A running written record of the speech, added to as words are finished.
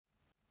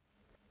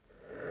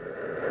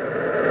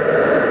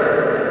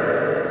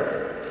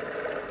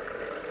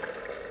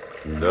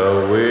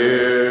The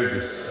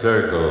Weird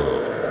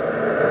Circle.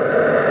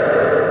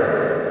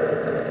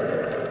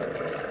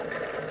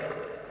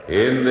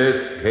 In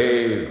this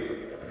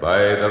cave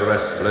by the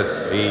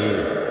restless sea,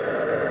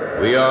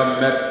 we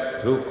are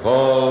met to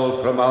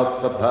call from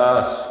out the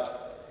past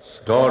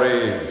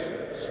stories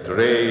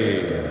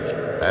strange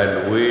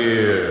and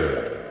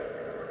weird.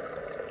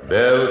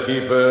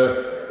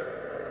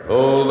 Bellkeeper,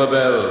 toll the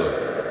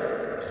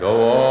bell, so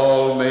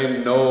all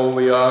may know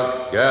we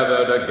are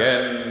gathered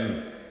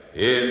again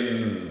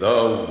in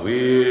the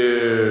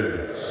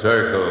Weird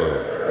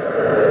Circle.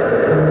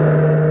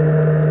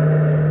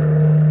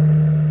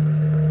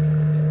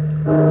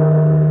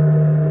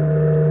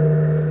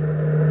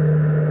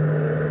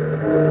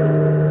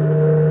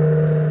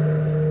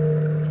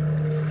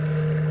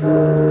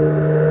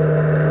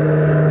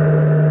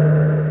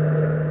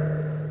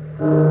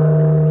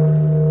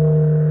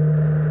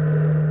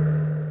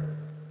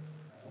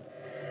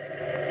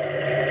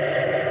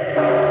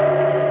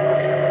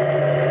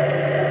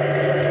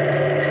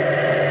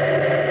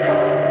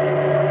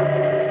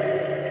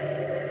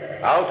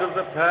 Out of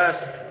the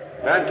past,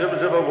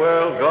 phantoms of a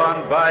world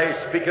gone by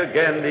speak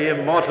again the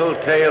immortal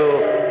tale,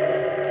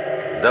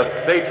 the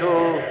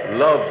fatal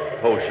love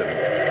potion.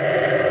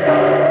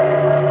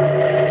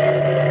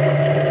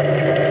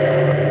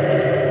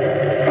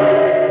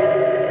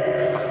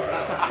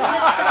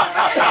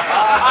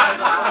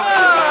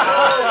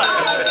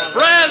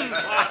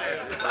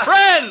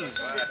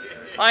 Friends!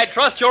 I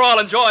trust you're all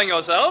enjoying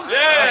yourselves.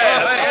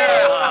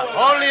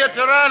 Only a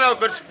Toronto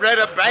could spread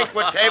a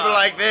banquet table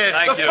like this.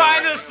 Thank you.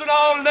 Finest in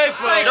all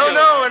Naples.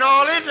 No, in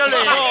all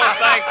Italy. Oh,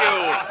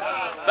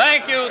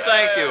 thank you.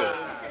 Thank you.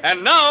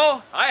 And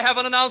now, I have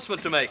an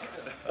announcement to make.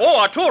 Oh,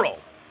 Arturo.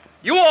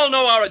 You all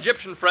know our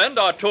Egyptian friend,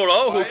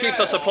 Arturo, who keeps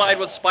us supplied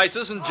with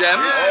spices and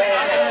gems.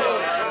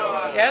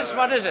 Yes,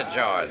 what is it,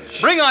 George?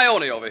 Bring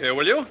Ione over here,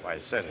 will you? Why,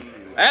 certainly.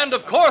 And,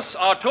 of course,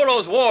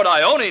 Arturo's ward,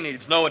 Ione,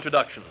 needs no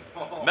introduction.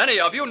 Many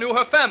of you knew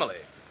her family.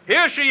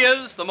 Here she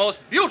is, the most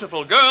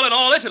beautiful girl in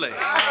all Italy.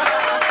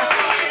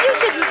 You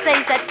shouldn't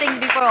say such things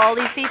before all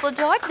these people,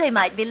 George. They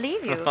might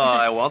believe you.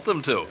 I want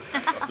them to.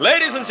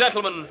 Ladies and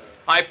gentlemen,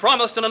 I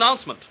promised an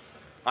announcement.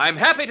 I'm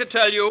happy to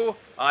tell you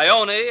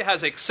Ione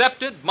has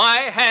accepted my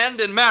hand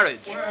in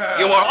marriage.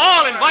 You are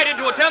all invited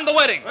to attend the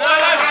wedding.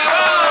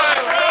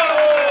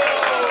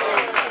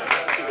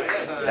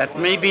 Let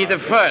me be the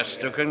first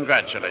to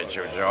congratulate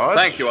you, George.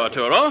 Thank you,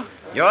 Arturo.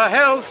 Your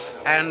health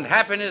and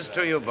happiness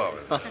to you both.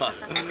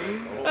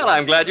 Well,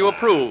 I'm glad you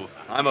approve.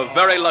 I'm a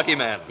very lucky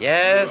man.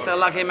 Yes, a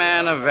lucky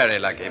man, a very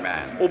lucky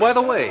man. Oh, by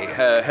the way,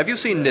 have you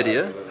seen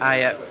Nydia?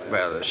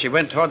 Well, she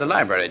went toward the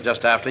library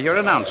just after your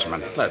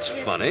announcement. That's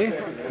funny.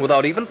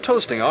 Without even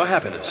toasting our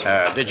happiness.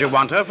 Did you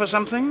want her for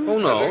something? Oh,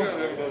 no.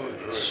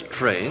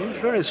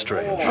 Strange, very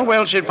strange. Oh,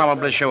 well, she'll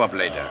probably show up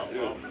later.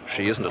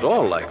 She isn't at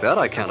all like that.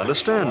 I can't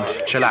understand.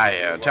 Shall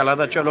I tell her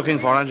that you're looking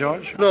for her,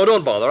 George? No,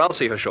 don't bother. I'll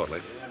see her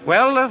shortly.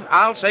 Well,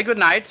 I'll say good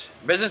night.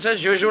 Business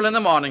as usual in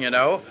the morning, you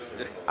know.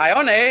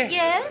 Ione.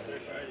 Yes?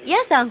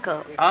 Yes,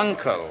 Uncle.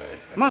 Uncle.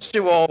 Must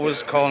you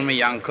always call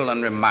me uncle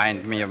and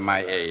remind me of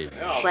my age?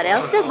 What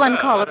else does one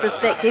call a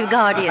prospective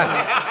guardian?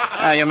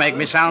 You make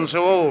me sound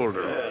so old.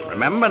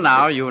 Remember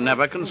now, you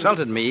never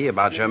consulted me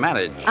about your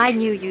marriage. I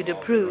knew you'd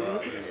approve.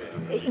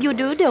 You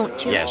do,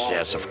 don't you?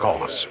 Yes, of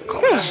course.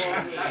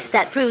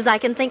 That proves I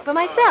can think for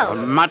myself.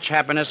 Much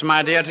happiness,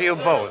 my dear, to you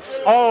both.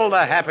 All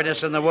the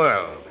happiness in the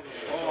world.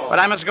 But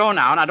I must go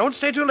now. Now, don't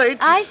stay too late.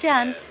 I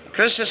shan't.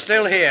 Chris is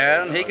still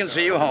here, and he can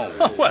see you home.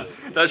 Oh, well,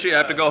 does she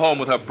have to go home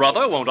with her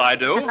brother? Won't I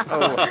do?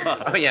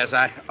 Oh, yes,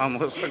 I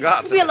almost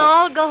forgot. We'll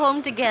all go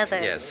home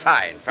together. Yes,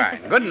 fine.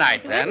 Good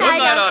night, then. Good night,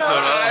 Good night, Uncle.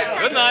 Arturo.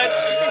 Good night.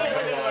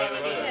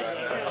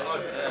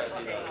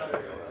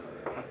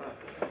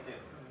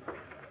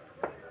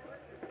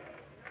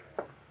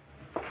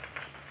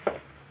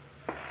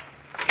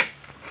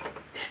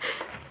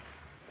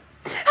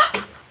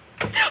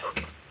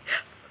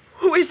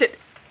 Who is it?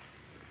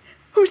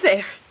 Who's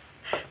there?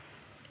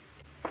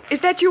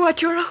 Is that you,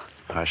 Arturo?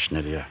 Hush,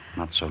 Nydia.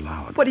 Not so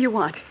loud. What do you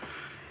want?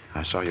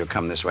 I saw you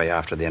come this way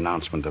after the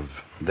announcement of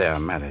their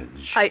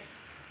marriage. I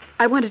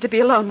wanted to be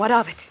alone. What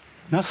of it?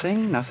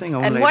 Nothing,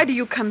 only... And why do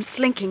you come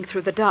slinking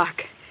through the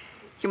dark?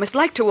 You must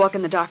like to walk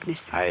in the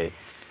darkness.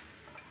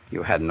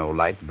 You had no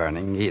light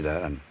burning either,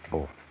 and...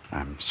 Oh,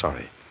 I'm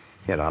sorry.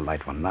 Here, I'll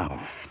light one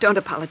now. Don't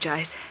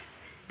apologize.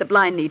 The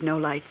blind need no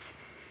lights.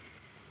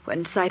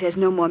 When sight has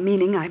no more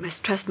meaning, I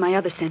must trust my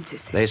other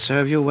senses. They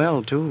serve you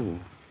well, too.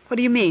 What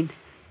do you mean?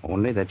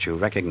 Only that you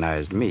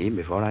recognized me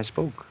before I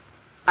spoke.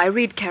 I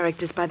read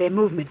characters by their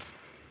movements.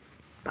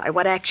 By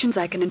what actions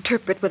I can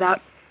interpret with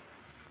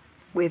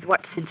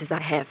what senses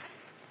I have.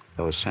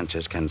 Those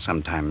senses can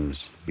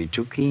sometimes be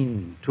too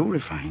keen, too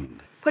refined.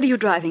 What are you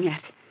driving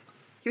at?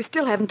 You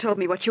still haven't told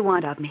me what you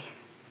want of me.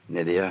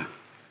 Nydia,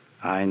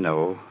 I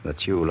know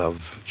that you love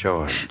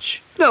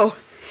George. No,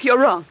 you're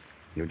wrong.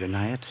 You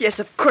deny it? Yes,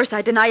 of course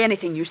I deny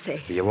anything you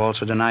say. Do you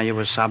also deny you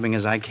were sobbing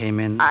as I came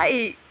in?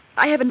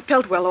 I haven't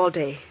felt well all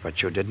day.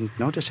 But you didn't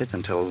notice it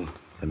until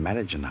the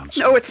marriage announcement.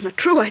 No, it's not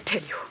true, I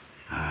tell you.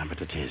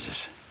 But it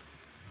is.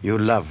 You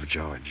love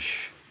George.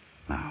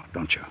 Now,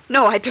 don't you?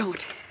 No, I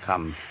don't.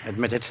 Come,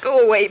 admit it. Go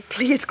away.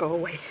 Please go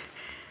away.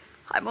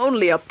 I'm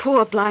only a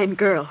poor blind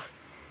girl.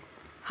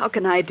 How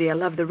can I, dear,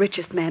 love the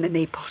richest man in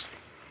Naples?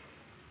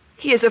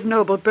 He is of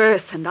noble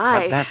birth, and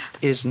I... But that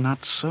is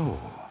not so.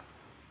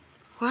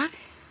 What?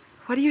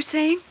 What are you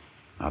saying?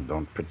 Now,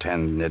 don't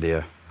pretend,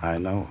 Nydia. I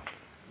know.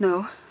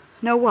 No.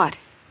 No what?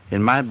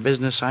 In my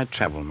business, I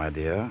travel, my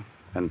dear.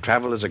 And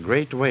travel is a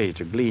great way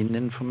to glean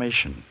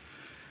information.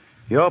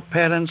 Your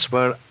parents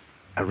were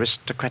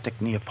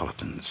aristocratic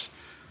Neapolitans.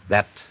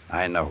 That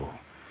I know.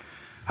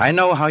 I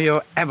know how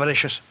your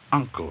avaricious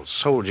uncle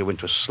sold you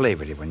into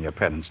slavery when your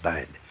parents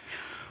died.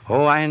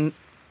 Oh,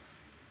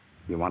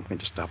 You want me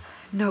to stop?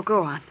 No,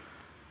 go on.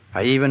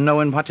 I even know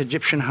in what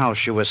Egyptian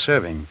house you were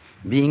serving,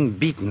 being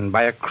beaten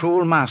by a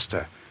cruel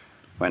master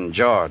when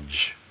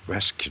George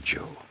rescued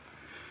you.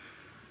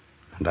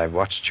 And I've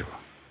watched you.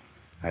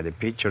 I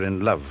repeat, you're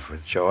in love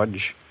with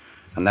George,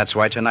 and that's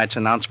why tonight's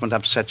announcement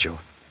upset you,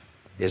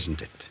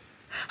 isn't it?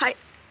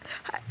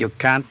 You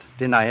can't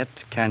deny it,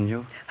 can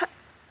you?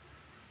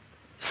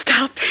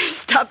 Stop.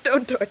 Stop.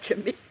 Don't torture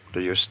me.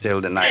 Do you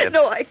still deny it?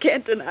 No, I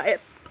can't deny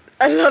it.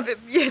 I love him.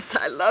 Yes,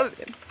 I love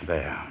him.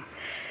 There.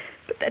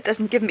 But that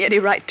doesn't give me any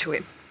right to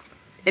him.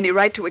 Any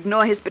right to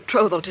ignore his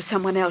betrothal to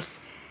someone else.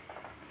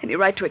 Any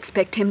right to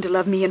expect him to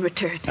love me in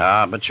return.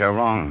 Ah, but you're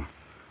wrong.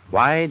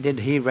 Why did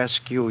he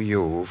rescue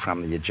you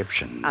from the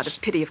Egyptians? Out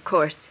of pity, of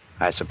course.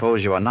 I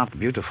suppose you are not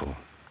beautiful.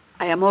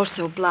 I am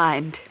also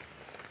blind.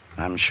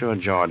 I'm sure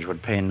George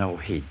would pay no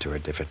heed to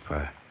it if it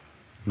were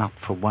not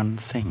for one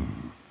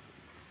thing.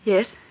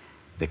 Yes?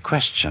 The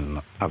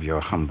question of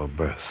your humble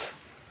birth.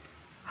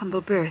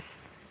 Humble birth.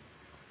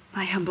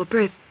 My humble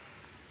birth.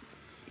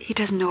 He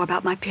doesn't know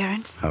about my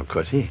parents. How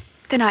could he?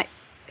 Then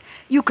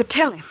you could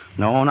tell him.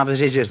 No, not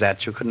as easy as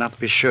that. You could not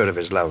be sure of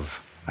his love.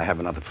 I have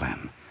another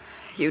plan.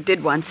 You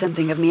did want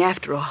something of me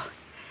after all.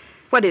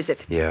 What is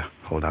it? Here,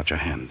 hold out your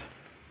hand.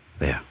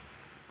 There.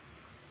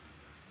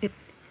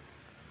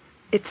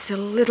 It's a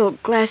little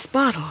glass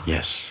bottle.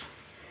 Yes.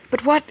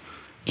 But what?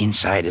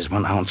 Inside is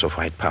 1 ounce of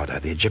white powder.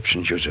 The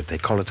Egyptians use it. They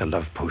call it a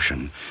love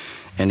potion.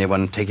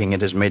 Anyone taking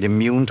it is made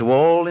immune to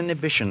all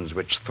inhibitions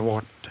which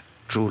thwart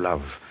true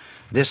love.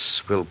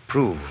 This will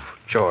prove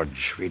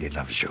George really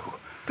loves you.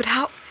 But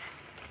how?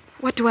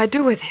 What do I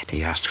do with it?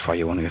 He asked for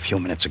you only a few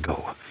minutes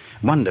ago.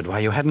 Wondered why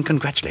you hadn't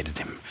congratulated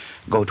him.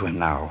 Go to him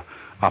now.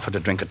 Offer to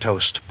drink a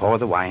toast. Pour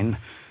the wine.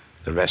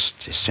 The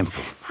rest is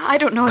simple. I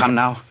don't know. Come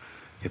now.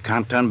 You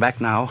can't turn back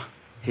now.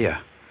 Here.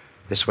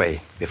 This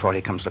way, before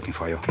he comes looking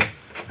for you.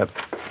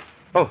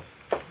 Oh,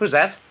 who's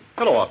that?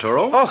 Hello,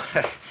 Arturo. Oh,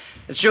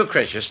 it's you,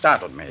 Chris. You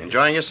startled me.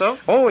 Enjoying yourself?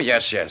 Oh,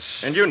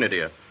 yes. And you,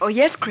 Nydia? Oh,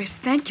 yes, Chris.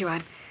 Thank you.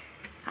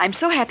 I'm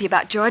so happy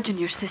about George and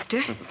your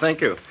sister.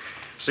 Thank you.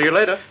 See you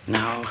later.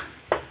 Now,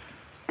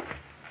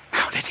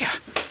 Lydia.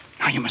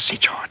 Now you must see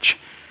George.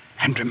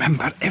 And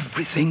remember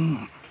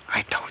everything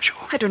I told you.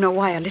 I don't know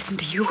why I listened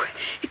to you,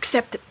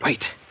 except that...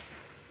 Wait.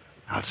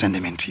 I'll send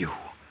him in to you.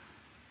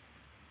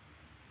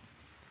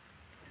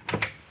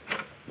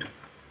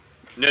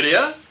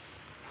 Nydia?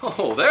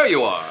 Oh, there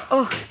you are.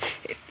 Oh,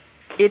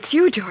 it's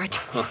you, George.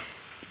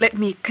 Let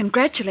me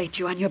congratulate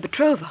you on your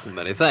betrothal.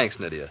 Many thanks,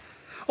 Nydia.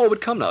 Oh,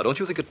 but come now. Don't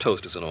you think a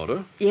toast is in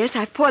order? Yes,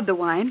 I've poured the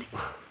wine.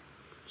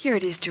 Here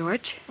it is,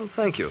 George. Oh,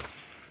 thank you.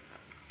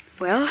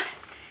 Well,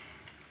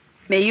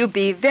 may you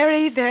be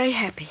very, very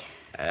happy.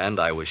 And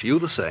I wish you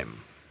the same.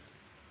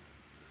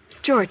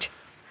 George,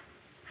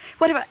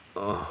 what have I...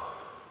 Oh.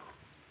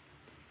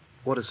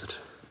 What is it?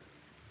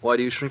 Why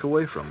do you shrink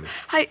away from me?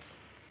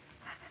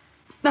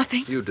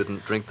 Nothing. You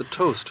didn't drink the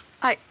toast.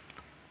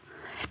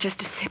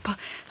 Just a sip, a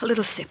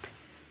little sip.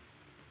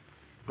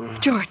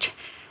 George.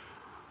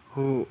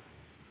 Who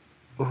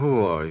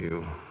are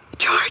you?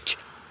 George.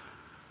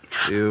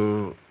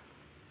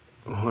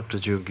 What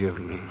did you give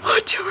me? Oh,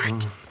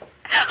 George.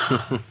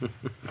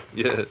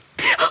 Yes,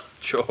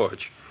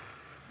 George.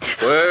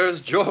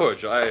 Where's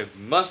George? I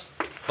must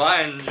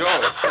find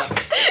George.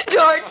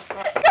 George,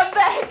 come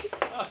back.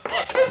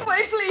 This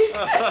way, please.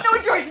 No,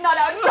 George, not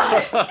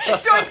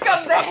outside. George,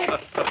 come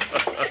back.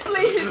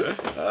 Please.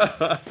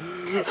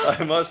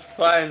 I must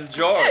find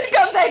George.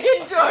 Come back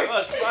in, George.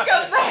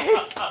 Come back.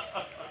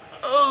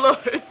 Oh,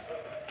 Lord.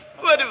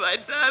 What have I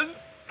done?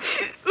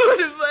 What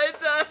have I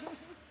done?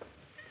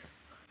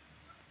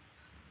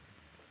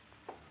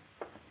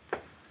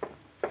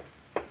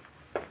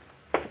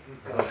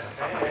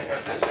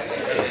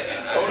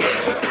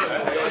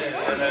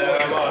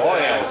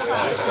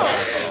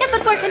 Yes,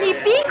 but where can he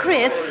be,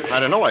 Chris? I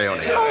don't know,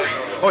 Ione.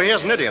 Oh,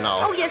 here's Nydia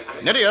now. Oh, yes.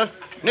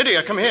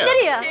 Nydia, come here.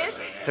 Lydia. Yes.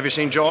 Have you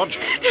seen George?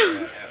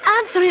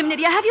 Answer him,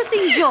 Lydia. Have you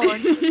seen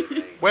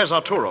George? Where's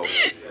Arturo?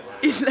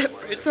 He left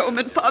for his home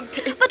in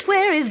Pompeii. But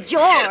where is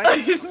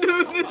George?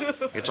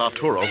 It's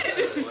Arturo.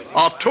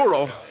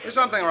 Arturo! Is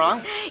something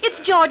wrong? It's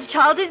George,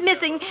 Charles. He's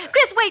missing.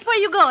 Chris, wait. Where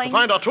are you going?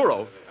 Find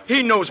Arturo.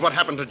 He knows what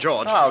happened to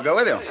George. I'll go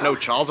with you. No,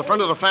 Charles. A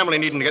friend of the family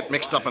needn't get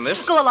mixed up in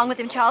this. Go along with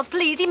him, Charles,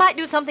 please. He might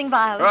do something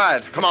violent.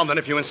 Right. Come on, then,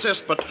 if you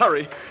insist, but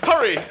hurry.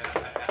 Hurry!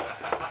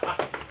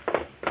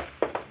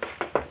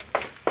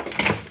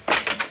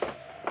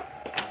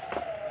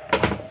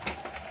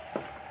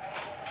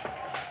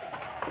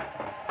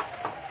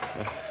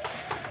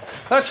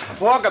 Let's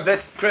walk a bit,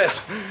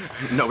 Chris.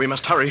 No, we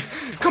must hurry.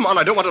 Come on,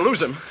 I don't want to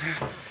lose him.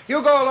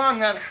 You go along,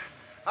 then.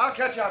 I'll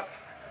catch up.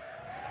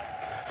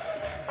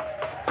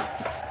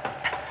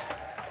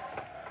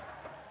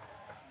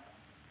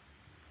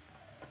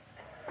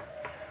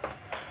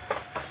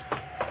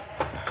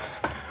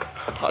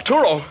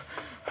 Arturo!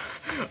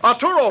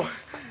 Arturo!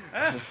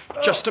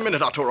 Just a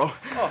minute, Arturo.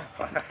 Oh,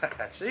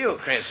 that's you,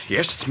 Chris.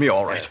 Yes, it's me,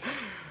 all right.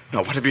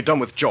 Now, what have you done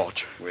with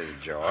George?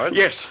 With George?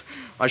 Yes.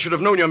 I should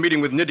have known your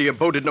meeting with Nydia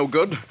boded no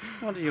good.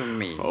 What do you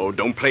mean? Oh,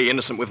 don't play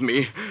innocent with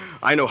me.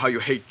 I know how you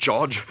hate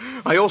George.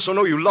 I also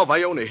know you love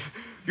Ione.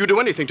 You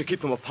do anything to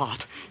keep them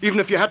apart, even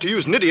if you had to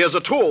use Nydia as a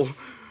tool.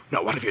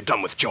 Now, what have you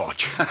done with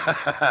George?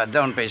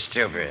 Don't be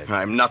stupid.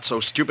 I'm not so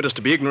stupid as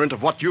to be ignorant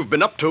of what you've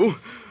been up to.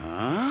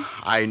 Huh?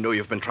 I know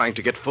you've been trying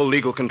to get full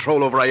legal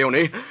control over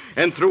Ione,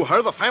 and through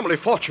her, the family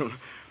fortune.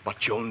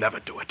 But you'll never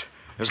do it.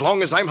 As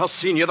long as I'm her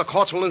senior, the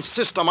courts will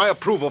insist on my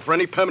approval for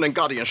any permanent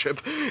guardianship,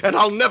 and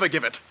I'll never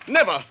give it.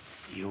 Never.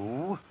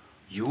 You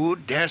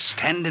dare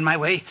stand in my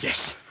way?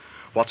 Yes.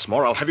 What's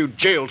more, I'll have you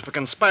jailed for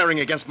conspiring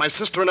against my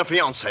sister and her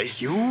fiancé.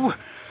 You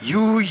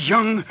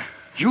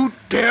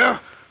dare?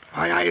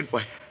 Why,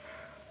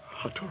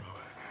 Arturo.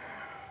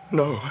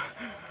 No.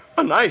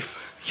 A knife.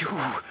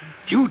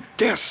 You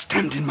dare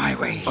stand in my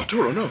way?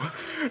 Arturo, no.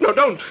 No,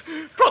 don't.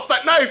 Drop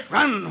that knife.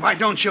 Run, why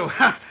don't you?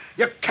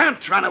 You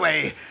can't run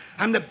away.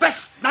 I'm the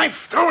best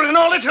knife thrower in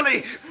all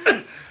Italy.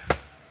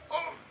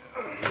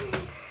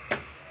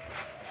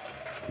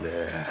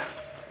 There.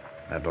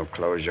 That'll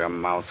close your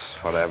mouth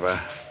forever.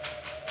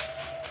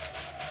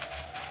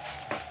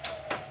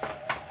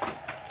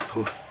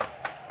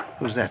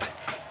 Who's that?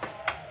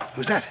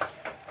 Who's that?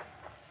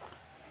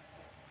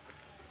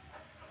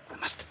 I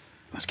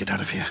must get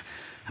out of here.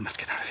 I must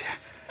get out of here.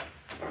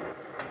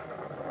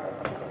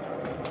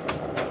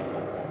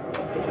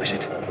 Who is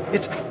it?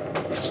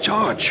 It's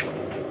George.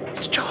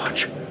 It's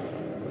George.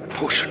 The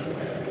potion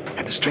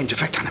had a strange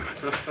effect on him.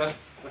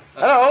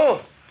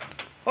 Hello?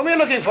 Whom are you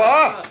looking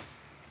for?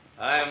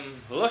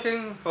 I'm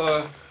looking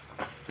for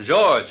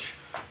George.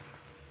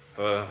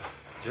 For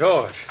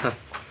George.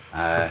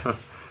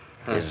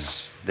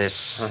 Is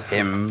this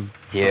him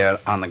here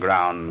on the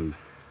ground?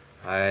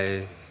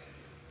 I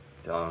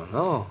don't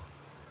know.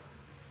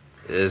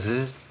 Is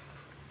it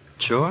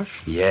George?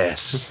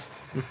 Yes.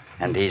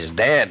 And he's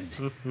dead.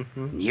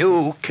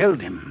 You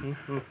killed him.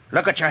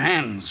 Look at your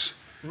hands.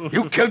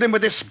 You killed him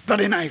with this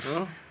bloody knife.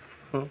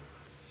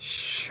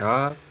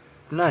 Sharp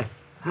knife.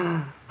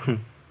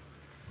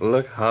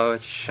 Look how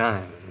it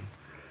shines.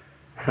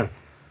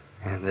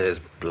 And there's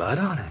blood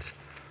on it.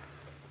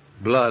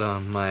 Blood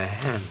on my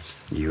hands.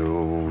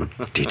 You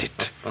did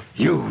it.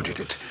 You did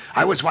it.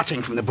 I was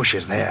watching from the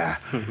bushes there.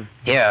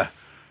 Here,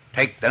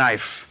 take the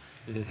knife.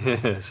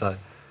 Yes,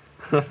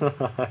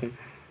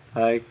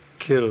 I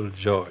killed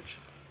George.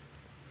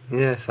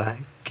 Yes, I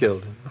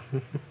killed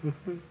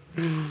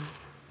him.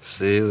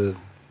 See, the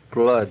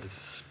blood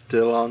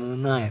still on the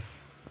knife.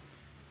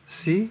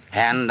 See?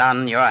 Hand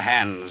on your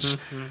hands.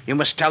 You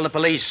must tell the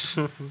police.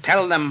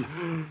 Tell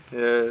them.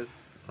 Yes,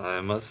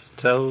 I must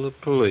tell the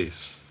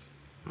police.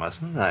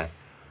 Mustn't I?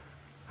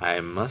 I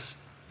must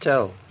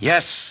tell.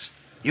 Yes,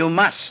 you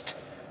must.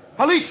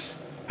 Police!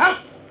 Help!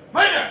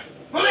 Murder!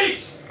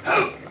 Police!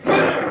 Help!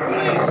 Murder!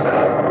 Police!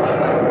 Help!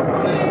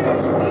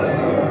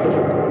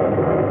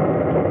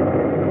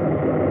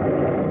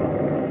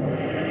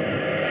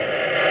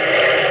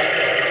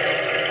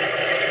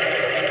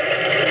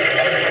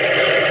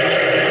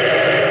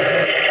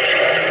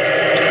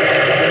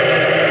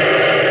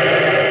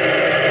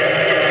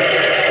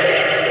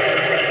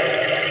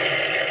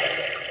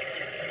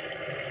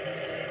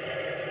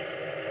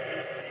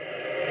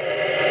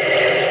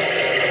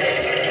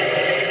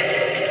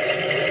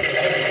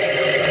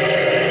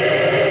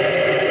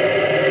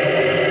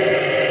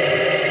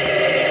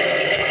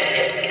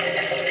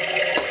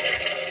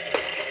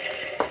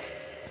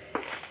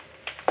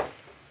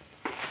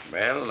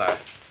 Well,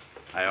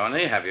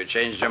 Ione, have you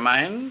changed your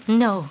mind?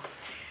 No.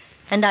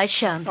 And I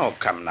shan't. Oh,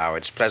 come now.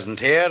 It's pleasant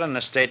here, an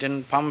estate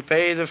in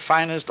Pompeii, the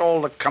finest,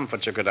 all the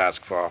comforts you could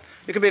ask for.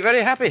 You could be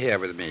very happy here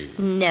with me.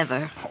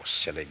 Never. Oh,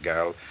 silly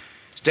girl.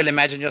 Still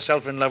imagine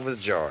yourself in love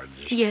with George.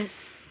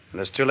 Yes. And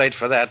it's too late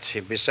for that.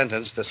 He'd be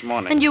sentenced this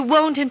morning. And you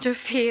won't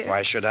interfere.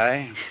 Why should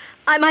I?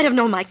 I might have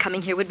known my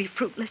coming here would be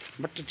fruitless.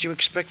 What did you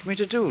expect me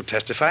to do?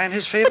 Testify in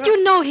his favor? But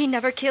you know he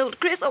never killed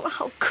Chris. Oh,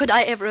 how could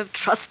I ever have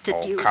trusted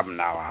Oh, you? come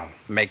now. I'll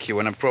make you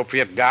an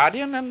appropriate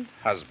guardian and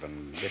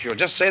husband, if you'll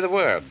just say the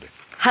word.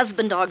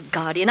 Husband or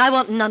guardian, I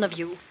want none of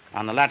you.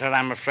 On the latter,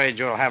 I'm afraid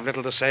you'll have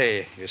little to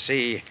say. You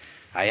see,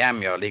 I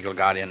am your legal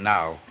guardian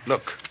now.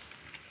 Look,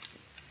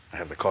 I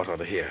have the court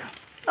order here.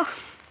 Oh,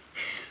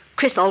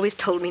 Chris always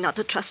told me not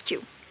to trust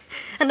you.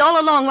 And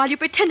all along, while you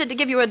pretended to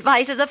give your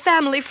advice as a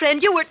family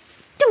friend, you were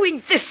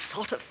doing this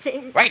sort of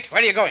thing. Wait, where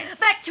are you going?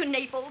 Back to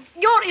Naples.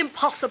 You're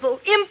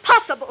impossible.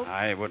 Impossible.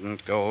 I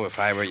wouldn't go if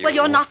I were you. Well,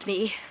 you're not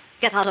me.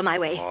 Get out of my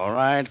way. All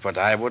right, but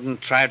I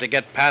wouldn't try to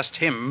get past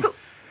him.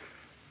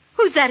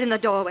 Who's that in the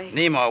doorway?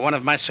 Nemo, one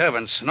of my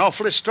servants. An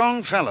awfully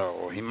strong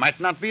fellow. He might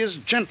not be as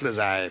gentle as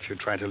I if you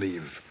try to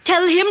leave.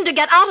 Tell him to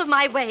get out of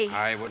my way.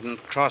 I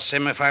wouldn't cross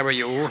him if I were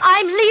you.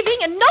 I'm leaving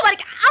and nobody...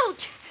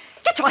 Out!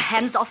 Get your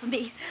hands off of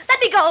me.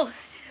 Let me go.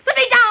 Put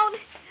me down.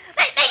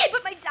 Make him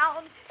put me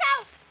down.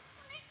 Help!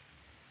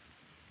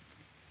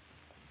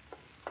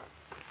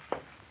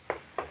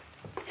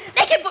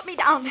 Make him put me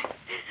down.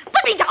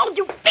 Put me down,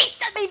 you beast.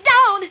 Let me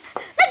down.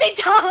 Let me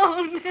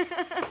down.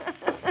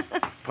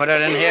 Put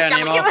it in here,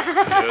 Nemo.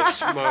 Yes,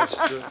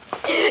 Master.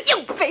 You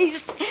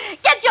beast.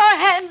 Get your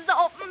hands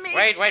off of me.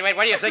 Wait. Where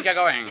do you think you're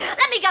going?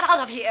 Let me get out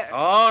of here.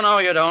 Oh, no,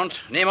 you don't.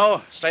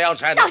 Nemo, stay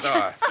outside this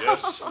door.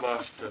 Yes,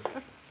 Master.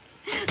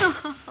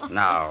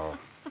 Now,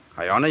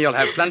 Ione, you'll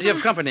have plenty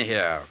of company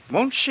here.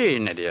 Won't she,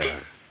 Nydia?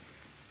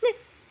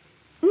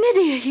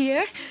 Nydia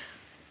here?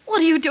 What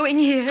are you doing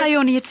here?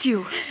 Ione, it's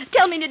you.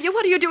 Tell me, Nydia,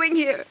 what are you doing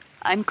here?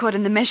 I'm caught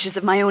in the meshes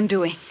of my own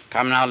doing.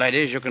 Come now,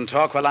 ladies, you can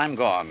talk while I'm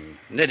gone.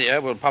 Nydia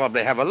will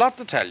probably have a lot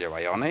to tell you,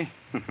 Ione.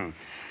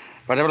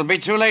 But it will be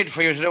too late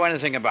for you to do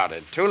anything about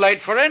it. Too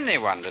late for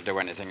anyone to do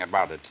anything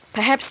about it.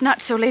 Perhaps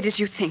not so late as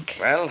you think.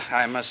 Well,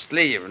 I must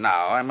leave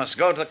now. I must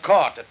go to the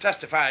court to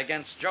testify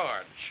against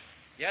George.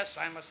 Yes,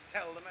 I must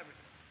tell them everything.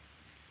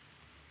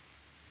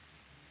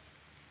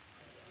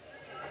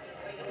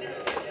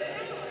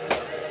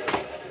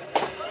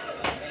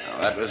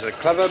 That was a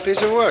clever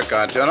piece of work,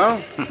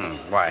 Arturo.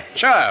 Why,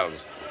 Charles.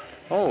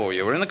 Oh,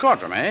 you were in the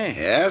courtroom, eh?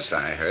 Yes,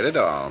 I heard it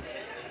all.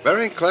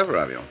 Very clever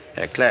of you.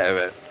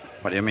 Clever.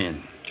 What do you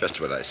mean? Just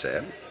what I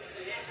said.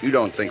 You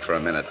don't think for a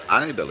minute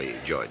I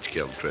believe George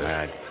killed Chris.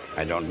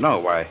 I don't know.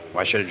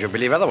 Why should you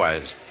believe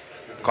otherwise?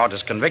 The court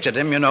has convicted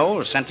him, you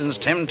know,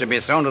 sentenced him to be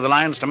thrown to the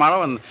lions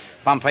tomorrow in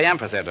Pompey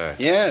Amphitheater.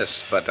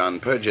 Yes, but on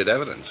perjured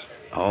evidence.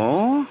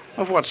 Oh?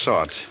 Of what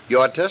sort?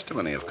 Your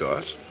testimony, of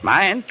course.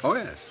 Mine? Oh,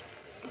 yes.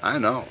 I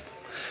know.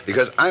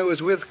 Because I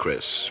was with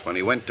Chris when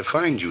he went to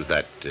find you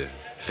that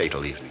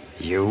fatal evening.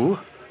 You?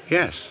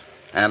 Yes.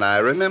 And I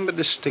remember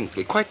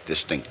distinctly, quite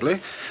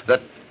distinctly,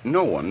 that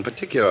no one,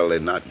 particularly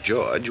not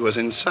George, was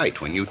in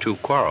sight when you two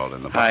quarreled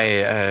in the park.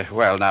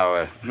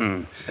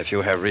 If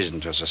you have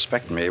reason to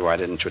suspect me, why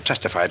didn't you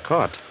testify at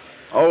court?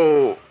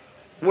 Oh,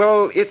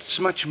 well, it's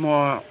much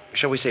more,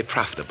 shall we say,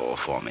 profitable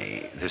for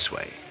me this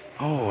way.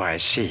 Oh, I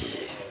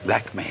see.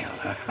 Blackmail.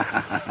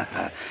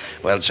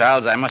 Well,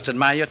 Charles, I must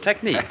admire your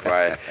technique.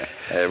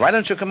 Why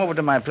don't you come over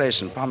to my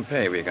place in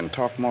Pompeii? We can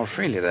talk more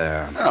freely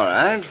there. All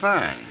right,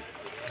 fine.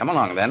 Come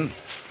along, then.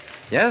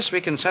 Yes, we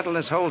can settle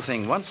this whole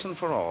thing once and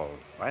for all.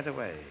 Right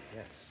away,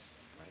 yes.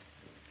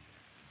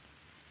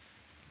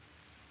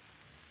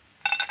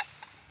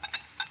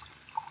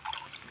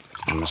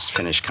 I must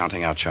finish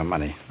counting out your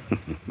money.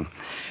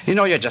 You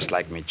know, you're just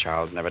like me,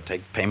 Charles. Never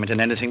take payment in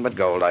anything but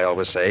gold, I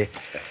always say.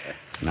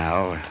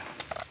 Now,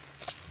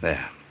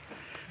 there.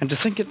 And to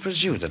think it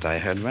was you that I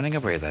heard running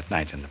away that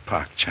night in the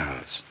park,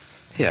 Charles.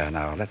 Here,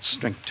 now, let's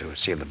drink to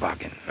seal the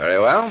bargain. Very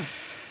well.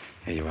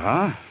 Here you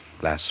are.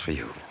 Glass for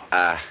you.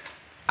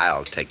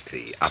 I'll take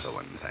the other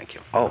one, thank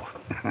you. Oh.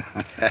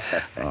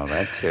 All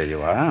right, here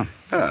you are.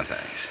 Oh,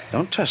 thanks.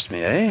 Don't trust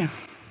me, eh?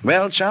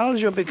 Well,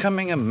 Charles, you're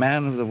becoming a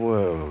man of the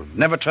world.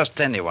 Never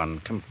trust anyone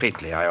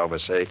completely, I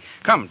always say.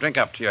 Come, drink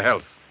up to your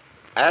health.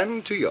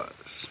 And to yours.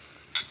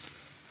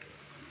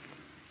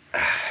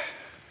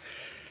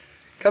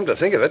 Come to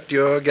think of it,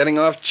 you're getting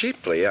off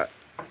cheaply.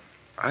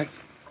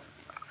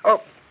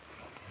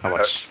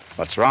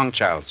 What's wrong,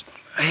 Charles?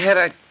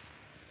 I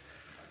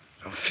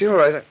don't feel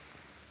right. I'm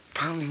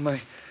pounding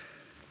my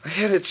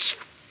head. It's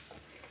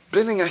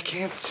spinning. I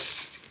can't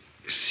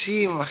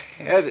see my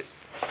head.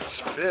 It's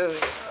spinning.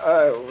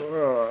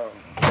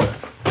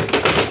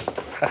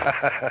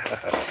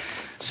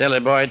 Silly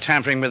boy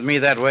tampering with me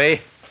that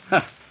way.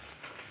 Huh.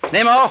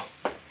 Nemo,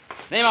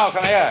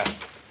 come here.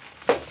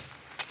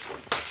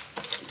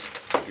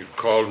 You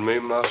called me,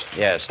 Master?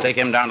 Yes, take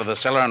him down to the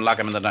cellar and lock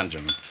him in the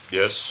dungeon.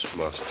 Yes,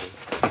 Master.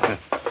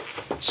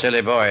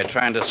 Silly boy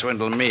trying to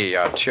swindle me,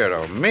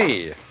 Arturo.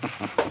 Me.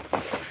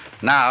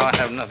 Now I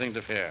have nothing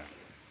to fear.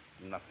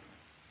 Nothing.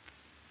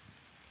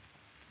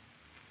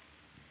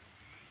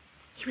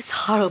 It was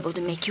horrible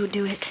to make you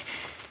do it.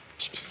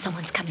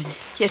 Someone's coming.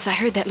 Yes, I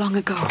heard that long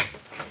ago.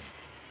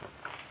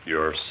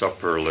 Your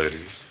supper,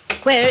 ladies.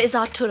 Where is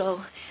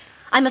Arturo?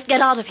 I must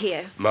get out of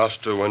here.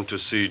 Master went to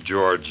see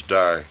George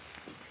die.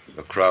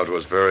 The crowd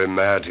was very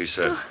mad, he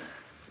said.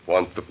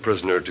 Want the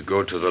prisoner to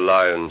go to the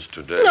lions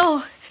today.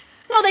 No,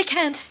 they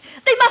can't.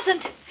 They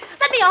mustn't.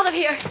 Let me out of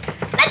here.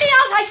 Let me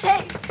out, I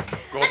say.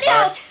 Go Let me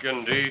back out.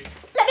 and eat.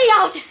 Let me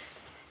out.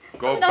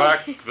 Go No.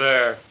 back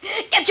there.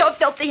 Get your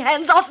filthy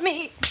hands off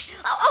me.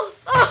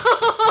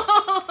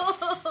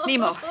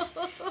 Nemo,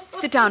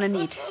 sit down and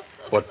eat.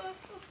 But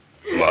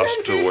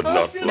Master would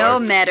not like... No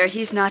matter,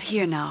 he's not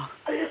here now.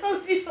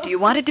 Do you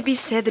want it to be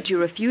said that you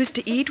refused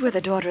to eat with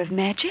a daughter of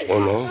magic? Oh,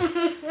 no.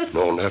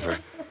 No, never.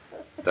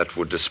 That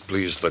would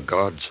displease the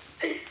gods.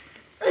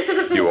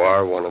 You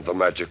are one of the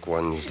magic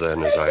ones,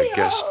 then, as I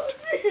guessed.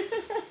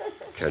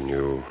 Can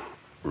you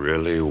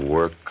really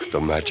work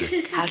the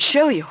magic? I'll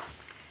show you.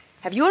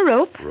 Have you a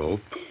rope?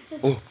 Rope?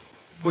 Oh,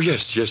 Oh,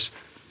 yes.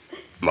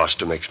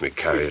 Master makes me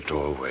carry it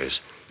always.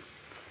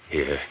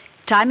 Here.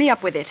 Tie me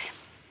up with it.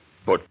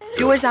 But...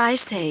 Do as I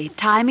say.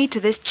 Tie me to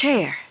this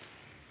chair.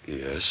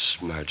 Yes,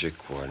 magic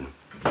one.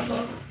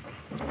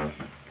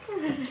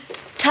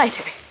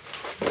 Tighter.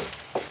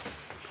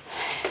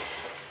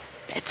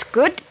 That's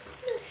good.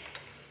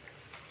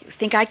 You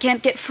think I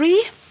can't get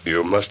free?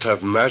 You must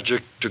have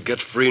magic to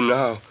get free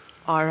now.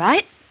 All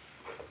right.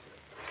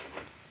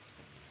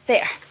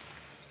 There.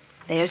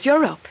 There's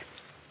your rope.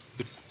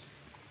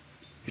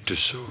 It is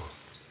so.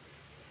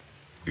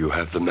 You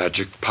have the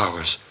magic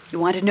powers. You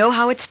want to know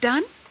how it's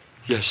done?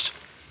 Yes.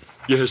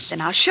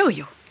 Then I'll show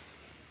you.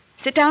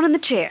 Sit down in the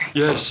chair.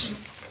 Yes.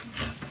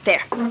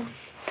 There.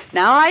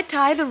 Now I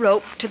tie the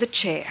rope to the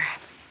chair.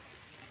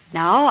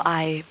 Now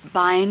I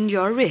bind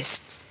your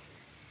wrists.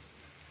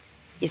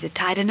 Is it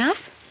tight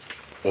enough?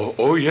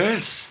 Oh,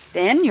 yes.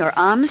 Then your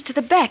arms to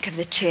the back of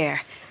the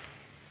chair.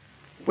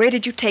 Where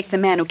did you take the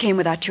man who came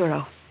with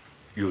Arturo?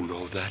 You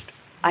know that?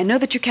 I know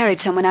that you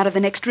carried someone out of the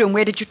next room.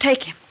 Where did you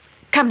take him?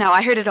 Come now,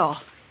 I heard it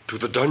all. To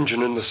the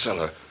dungeon in the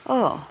cellar.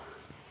 Oh.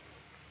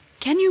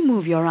 Can you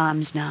move your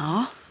arms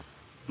now?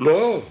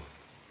 No.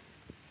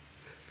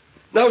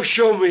 Now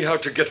show me how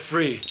to get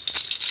free.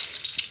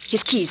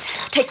 His keys.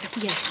 Take them.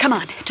 Yes, come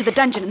on. To the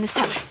dungeon in the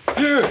cellar.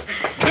 Here,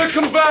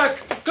 come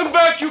back. Come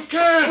back, you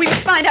can't. We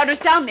must find out who's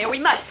down there. We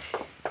must.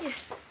 Yes.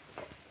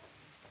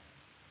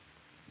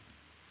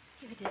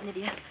 Here it is,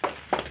 Lydia.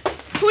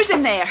 Who's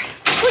in there?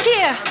 Who's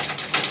here?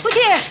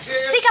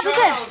 Speak up, who's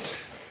there?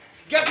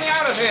 Get me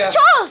out of here.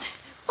 Charles!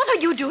 What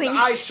are you doing?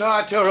 I saw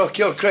Arturo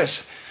kill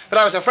Chris, but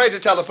I was afraid to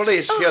tell the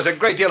police. He has a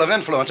great deal of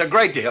influence, a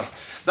great deal.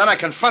 Then I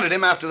confronted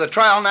him after the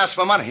trial and asked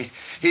for money.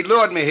 He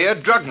lured me here,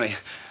 drugged me. And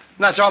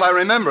that's all I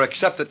remember,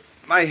 except that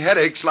my head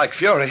aches like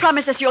fury.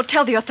 Promise us you'll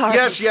tell the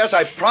authorities. Yes,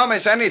 I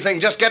promise anything.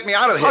 Just get me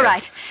out of here. All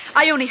right.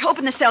 Ione,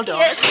 open the cell door.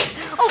 Yes.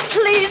 Oh,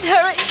 please,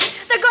 hurry.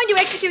 They're going to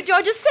execute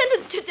George's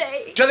sentence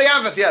today. To the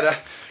amphitheater.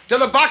 To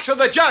the box of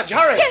the judge.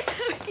 Hurry. Yes,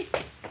 hurry.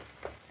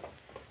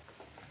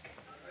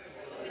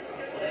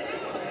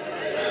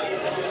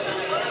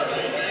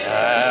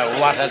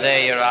 What a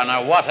day, Your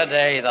Honor. What a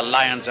day. The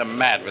lions are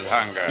mad with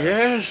hunger.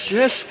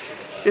 Yes.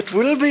 It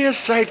will be a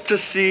sight to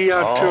see,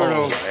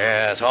 Arturo. Oh,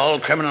 yes. All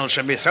criminals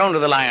should be thrown to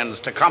the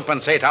lions to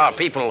compensate our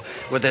people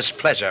with this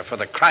pleasure for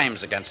the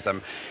crimes against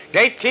them.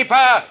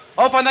 Gatekeeper,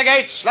 open the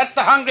gates. Let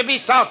the hungry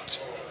beasts out.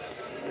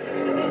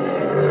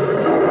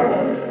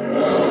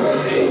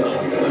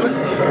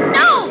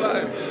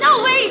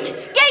 No, wait.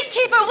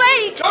 Gatekeeper,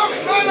 wait. Don't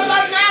follow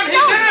that man.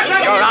 He's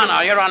innocent.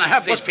 Your Honor,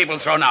 have these people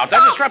thrown out.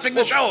 They're disrupting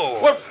the show.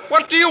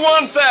 What do you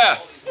want there?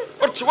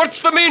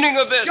 What's the meaning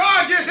of this?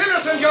 George is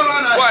innocent, Your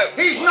Honor. Why?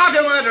 He's not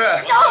a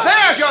murderer. No.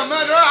 There's your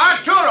murderer,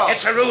 Arturo.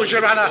 It's a ruse,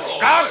 Your Honor.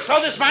 Guards,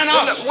 throw this man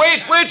out.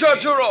 Wait,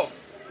 Arturo.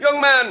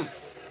 Young man,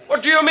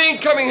 what do you mean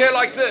coming here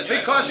like this?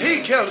 Because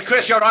he killed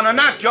Chris, Your Honor,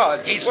 not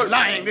George. He's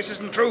lying. This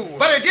isn't true.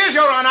 But it is,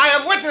 Your Honor. I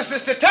have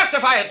witnesses to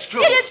testify it's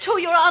true. It is true,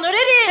 Your Honor. It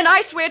is. And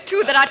I swear,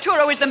 too, that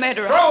Arturo is the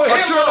murderer. Throw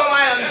him to the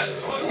lions.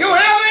 You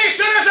hear me,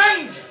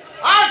 citizens?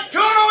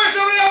 Arturo is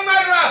the real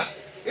murderer.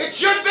 It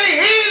should be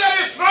he that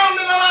is thrown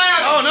to the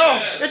lions. Oh,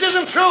 no. It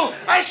isn't true.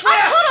 I swear.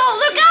 Arturo,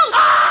 look out!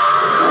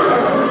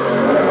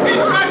 He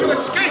tried to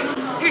escape.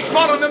 He's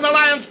fallen in the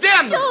lion's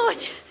den.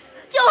 George,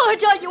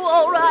 are you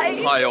all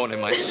right? Ione,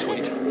 my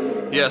sweet.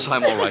 Yes,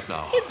 I'm all right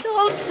now. It's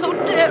all so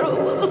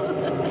terrible.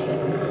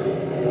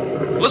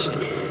 Listen,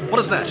 what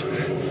is that?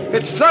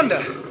 It's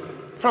thunder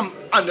from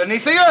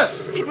underneath the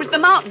earth. It was the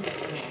mountain.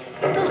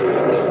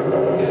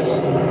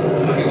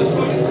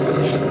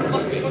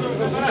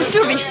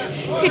 Vesuvius.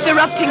 It's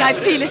erupting. I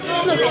feel it.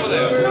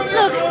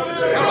 Look.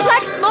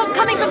 Black smoke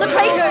coming from the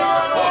crater.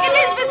 It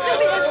is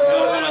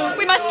Vesuvius.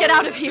 We must get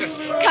out of here.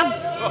 Come.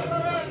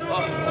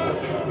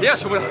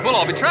 Yes, we'll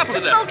all be trampled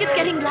to The death. smoke is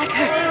getting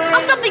blacker.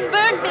 Something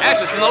burned me.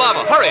 Ashes from the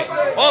lava. Hurry.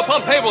 All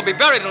Pompeii will be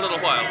buried in a little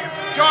while.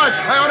 George,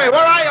 Ione,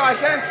 where are you? I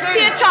can't see.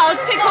 Here,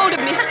 Charles, take hold of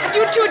me.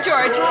 You too,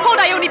 George. Hold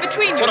Ione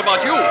between you. What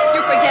about you?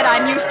 You forget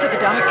I'm used to the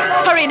dark.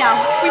 Hurry now.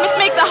 We must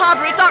make the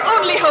harbor. It's our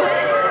only hope.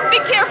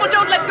 Be careful.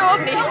 Don't let go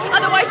of me.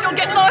 Otherwise, you'll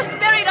get lost,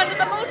 buried under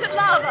the molten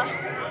lava.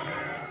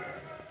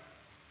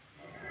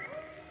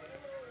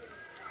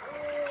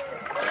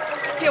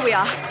 Here we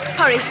are.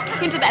 Hurry.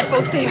 Into that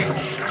boat there.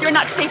 You're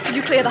not safe till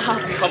you clear the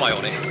harbor. Come,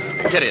 Ione.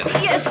 Get in.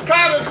 This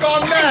crowd has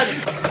gone mad.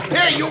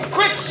 Here, you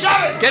quit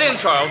shouting. Get in,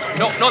 Charles.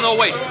 No,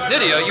 wait.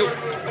 Lydia,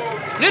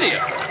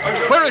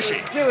 where is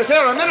she? She was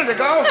here a minute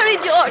ago. Hurry,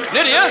 George.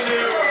 Lydia!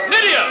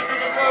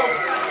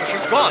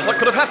 She's gone. What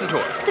could have happened to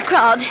her? The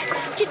crowd.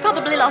 She's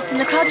probably lost in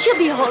the crowd. She'll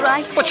be all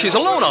right. But she's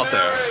alone out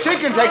there. She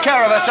can take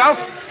care of herself.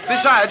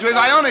 Besides, we've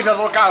Ione to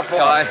look out for.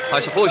 I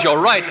suppose you're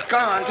right.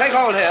 Come on, take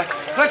hold here.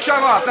 Let's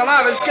shove off. The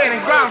lava's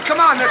gaining ground. Come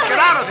on, let's get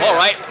out of here. All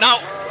right. Now,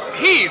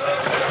 heave.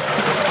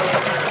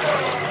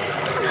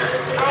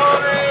 Oh,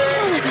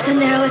 that was a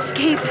narrow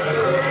escape.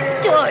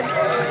 George,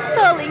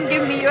 darling,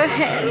 give me your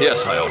hand.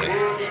 Yes, Ione.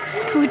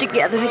 We're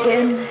together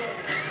again.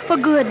 For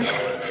good.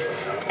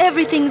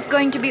 Everything's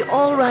going to be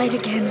all right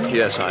again.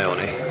 Yes,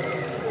 Ione.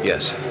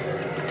 Yes.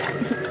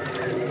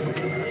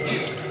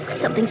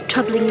 Something's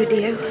troubling you,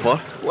 dear. What?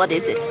 What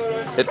is it?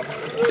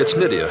 It's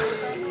Nydia.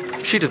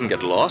 She didn't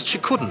get lost. She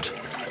couldn't.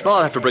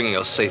 Not after bringing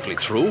us safely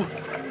through.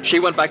 She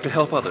went back to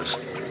help others.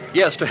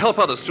 Yes, to help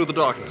others through the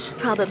darkness.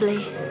 Probably.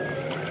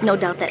 No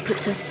doubt that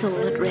puts her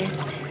soul at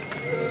rest.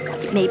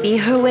 It may be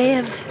her way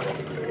of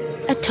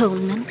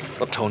atonement.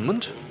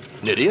 Atonement?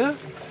 Nydia?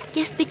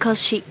 Yes, because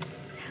she...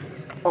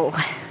 Oh,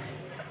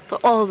 for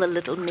all the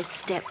little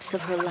missteps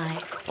of her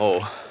life.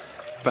 Oh,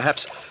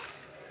 perhaps...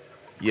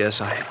 Yes,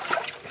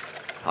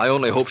 I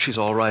only hope she's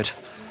all right.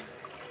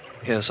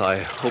 Yes, I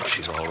hope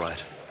she's all right.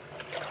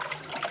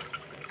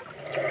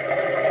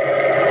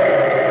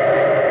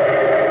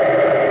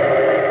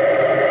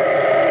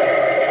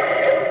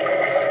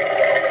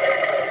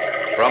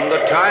 From the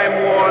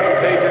time-worn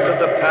pages of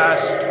the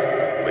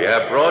past, we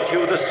have brought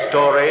you the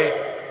story,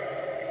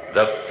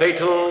 The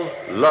Fatal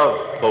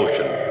Love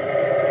Potion.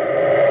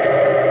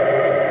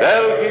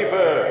 Bell Keeper